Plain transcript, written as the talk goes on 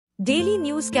Daily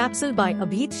News Capsule by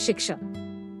Abhit Shiksha.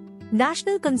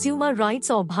 National Consumer Rights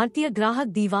or Bharatiya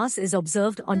Grahak Divas is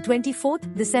observed on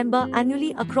 24th December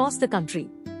annually across the country.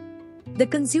 The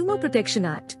Consumer Protection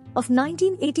Act of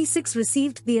 1986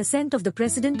 received the assent of the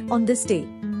President on this day.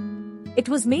 It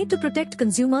was made to protect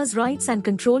consumers' rights and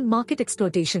control market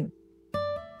exploitation.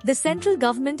 The central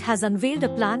government has unveiled a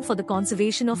plan for the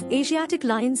conservation of Asiatic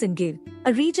lions in Gir,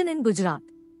 a region in Gujarat.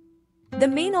 The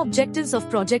main objectives of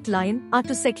Project Lion are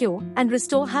to secure and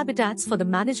restore habitats for the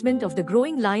management of the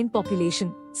growing lion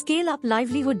population, scale up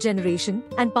livelihood generation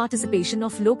and participation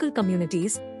of local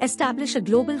communities, establish a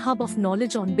global hub of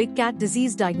knowledge on big cat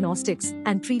disease diagnostics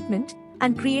and treatment,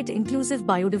 and create inclusive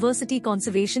biodiversity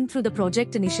conservation through the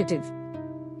project initiative.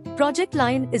 Project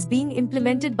Lion is being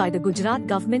implemented by the Gujarat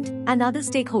government and other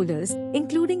stakeholders,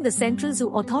 including the Central Zoo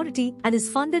Authority, and is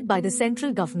funded by the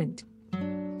central government.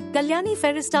 Kalyani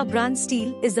Ferresta brand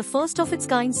steel is the first of its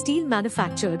kind steel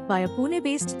manufactured by a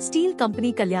Pune-based steel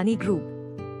company Kalyani Group.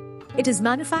 It is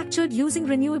manufactured using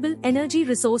renewable energy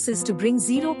resources to bring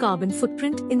zero carbon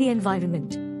footprint in the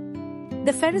environment.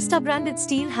 The Ferresta branded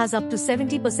steel has up to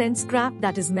 70% scrap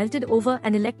that is melted over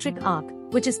an electric arc,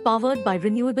 which is powered by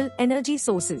renewable energy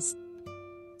sources.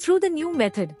 Through the new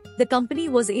method, the company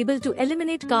was able to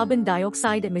eliminate carbon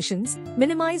dioxide emissions,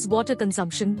 minimize water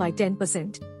consumption by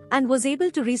 10%, and was able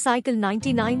to recycle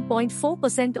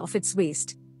 99.4% of its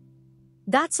waste.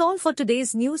 That's all for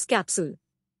today's news capsule.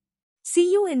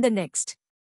 See you in the next.